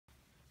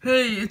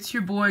Hey, it's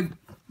your boy,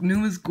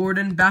 newest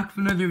Gordon, back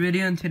with another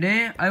video, and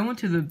today I went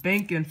to the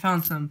bank and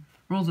found some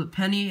rolls of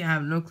penny. I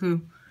have no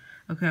clue.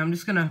 Okay, I'm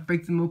just gonna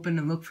break them open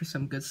and look for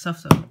some good stuff,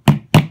 so.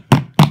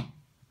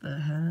 The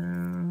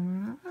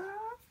hell?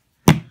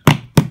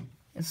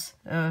 It's,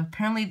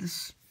 apparently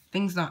this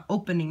thing's not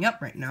opening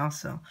up right now,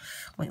 so,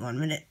 wait 1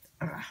 minute.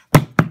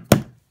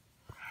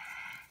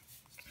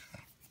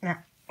 Yeah,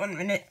 1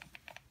 minute.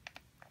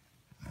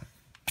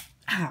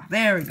 Ah,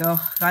 there we go.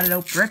 Got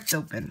it ripped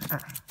open.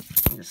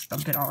 Just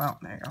dump it all out.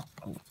 There you go.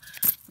 Cool.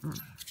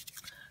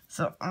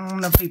 So I'm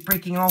gonna be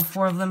breaking all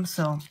 4 of them.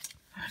 So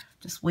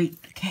just wait.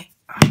 Okay.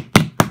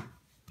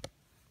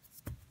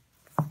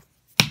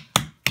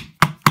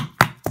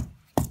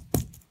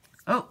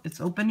 Oh,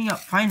 it's opening up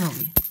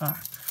finally.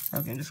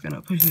 Okay, I'm just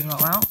gonna push it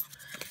all out.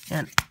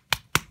 And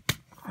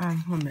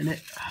 1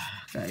 minute,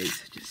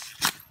 guys. Just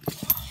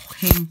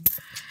hang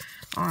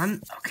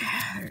on. Okay,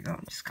 there you go.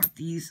 Just got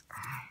these.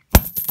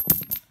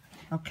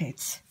 Okay,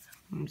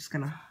 I'm just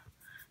gonna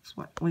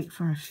wait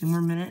for a few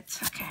more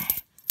minutes. Okay,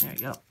 there you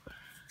go.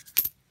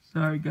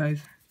 Sorry,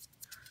 guys.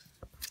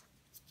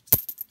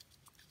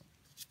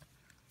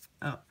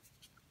 Oh,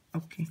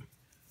 okay.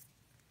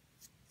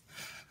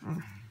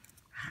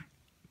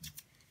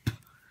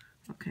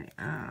 Okay,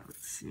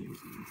 let's see.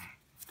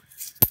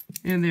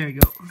 And there you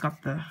go.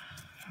 Got the,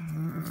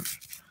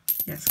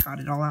 yes, got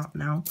it all out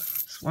now.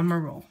 Just 1 more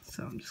roll.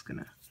 So I'm just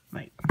gonna,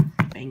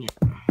 bang it.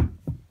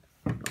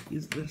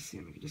 Use this,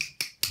 and just.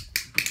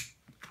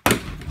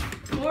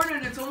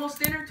 Gordon, it's almost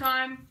dinner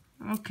time.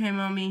 Okay,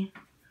 mommy.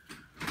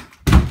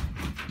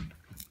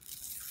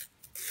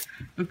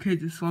 Okay,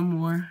 just 1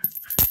 more.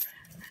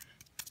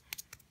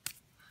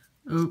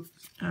 Oh,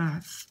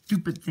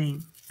 stupid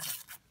thing.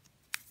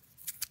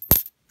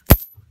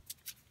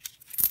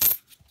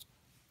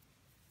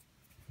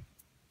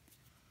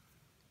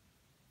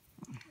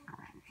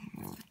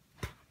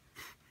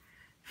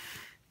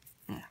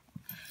 Yeah.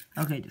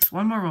 Okay, just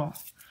 1 more roll.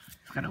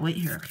 Gotta wait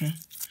here, okay?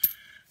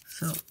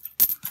 So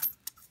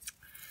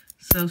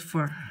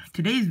for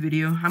today's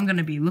video, I'm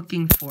gonna be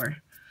looking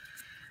for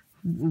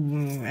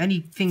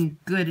anything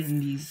good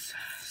in these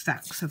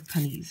stacks of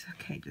pennies.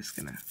 Okay, just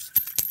gonna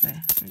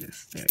there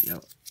you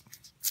go.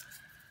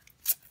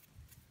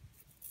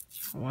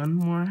 1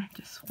 more,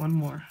 just 1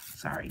 more.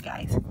 Sorry,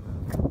 guys.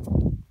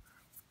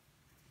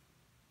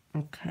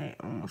 Okay,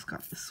 almost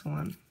got this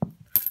one,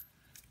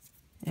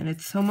 and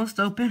it's almost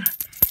open.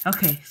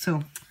 Okay,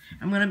 so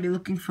I'm gonna be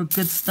looking for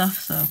good stuff.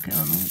 So okay,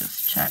 let me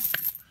just check.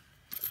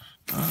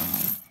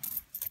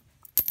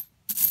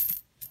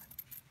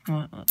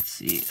 Let's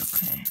see.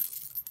 Okay.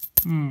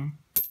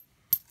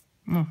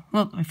 Oh,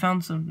 look, I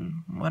found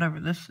some. Whatever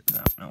this is.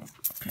 I don't know.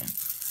 Okay.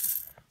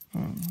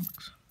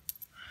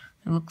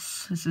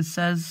 It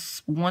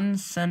says 1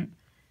 cent,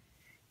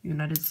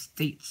 United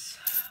States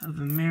of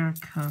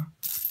America.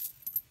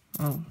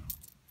 Oh,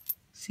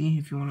 see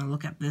if you want to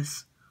look at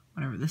this.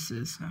 Whatever this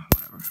is.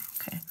 Whatever.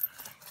 Okay.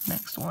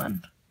 Next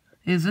one.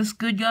 Is this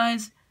good,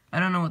 guys? I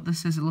don't know what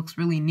this is. It looks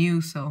really new,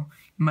 so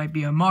it might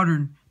be a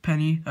modern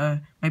penny.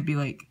 Might be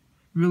like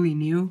really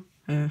new.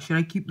 Should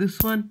I keep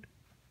this one?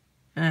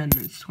 And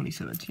it's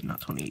 2017,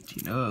 not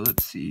 2018.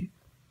 Let's see.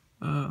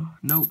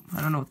 Nope.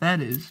 I don't know what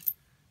that is.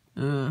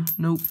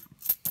 Nope.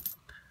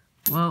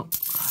 Well,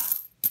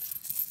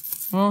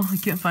 I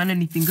can't find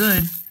anything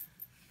good.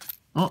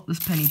 Oh, this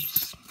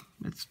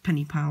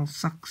penny pile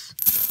sucks.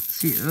 Let's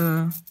see,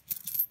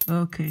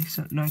 okay,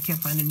 so, no, I can't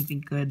find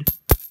anything good.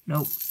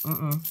 Nope,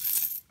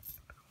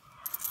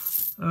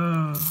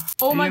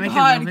 Oh my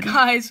god,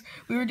 guys,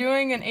 we were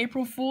doing an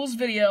April Fool's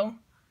video,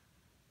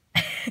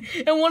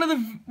 and one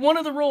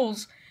of the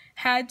rolls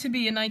had to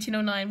be a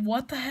 1909.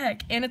 What the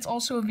heck? And it's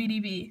also a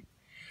VDB.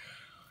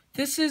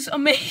 This is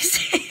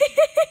amazing.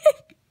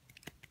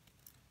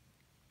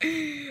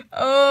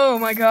 Oh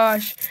my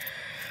gosh.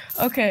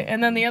 Okay,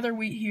 and then the other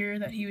wheat here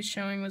that he was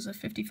showing was a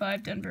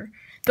 55 Denver.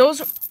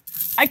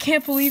 I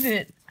can't believe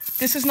it.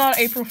 This is not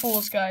April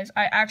Fool's, guys.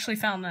 I actually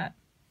found that.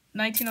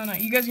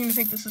 1909. You guys are gonna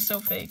think this is so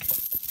fake.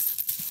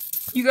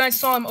 You guys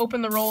saw him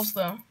open the rolls,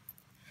 though.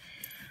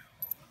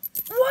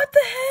 What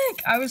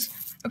the heck?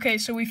 Okay,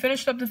 so we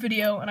finished up the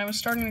video, and I was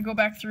starting to go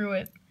back through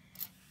it.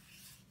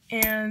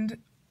 And,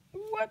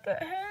 what the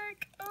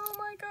heck? Oh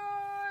my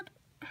god.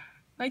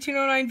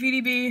 1909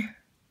 VDB.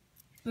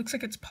 Looks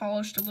like it's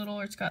polished a little,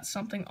 or it's got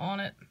something on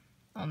it.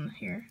 On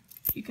here.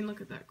 You can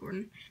look at that,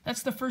 Gordon.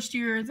 That's the first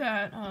year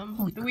that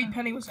the wheat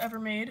penny was ever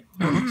made.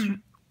 Oh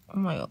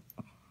my god.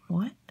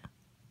 What?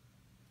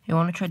 You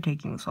want to try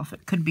taking this off?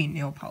 It could be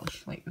nail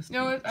polish. Like this.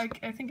 No,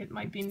 I think it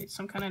might be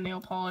some kind of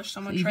nail polish.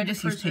 Someone tried to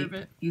preserve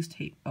it. Use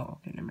tape. Oh,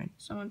 okay, never mind.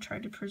 Someone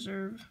tried to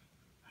preserve.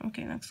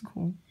 Okay, that's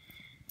cool.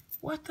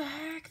 What the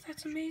heck?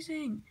 That's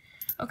amazing.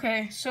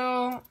 Okay,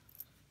 so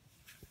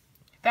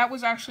that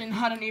was actually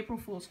not an April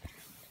Fool's.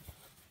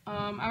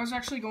 I was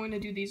actually going to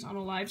do these on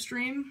a live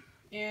stream,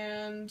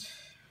 and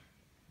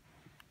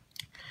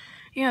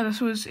yeah, this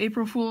was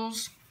April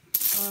Fool's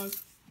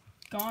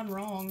gone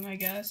wrong, I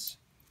guess.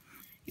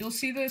 You'll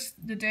see this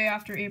the day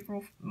after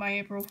my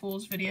April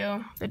Fool's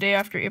video, the day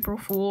after April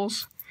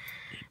Fool's.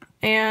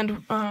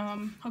 And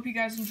hope you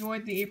guys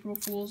enjoyed the April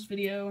Fool's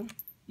video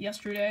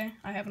yesterday.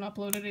 I haven't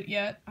uploaded it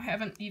yet. I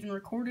haven't even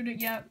recorded it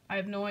yet. I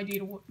have no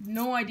idea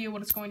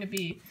what it's going to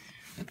be.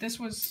 But this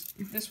was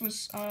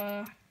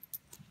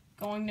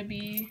going to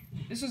be.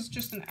 This is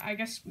just an. I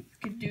guess we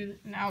could do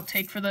an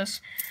outtake for this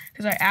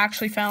because I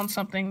actually found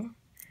something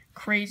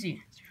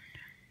crazy.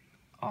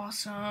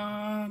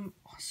 Awesome.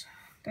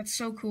 That's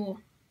so cool.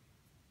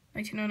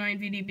 1909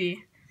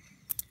 VDB.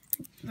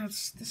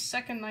 That's the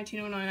second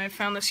 1909 I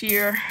found this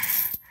year.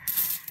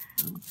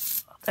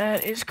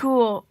 That is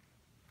cool.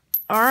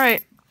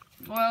 Alright.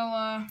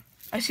 Well,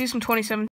 I see some 2017.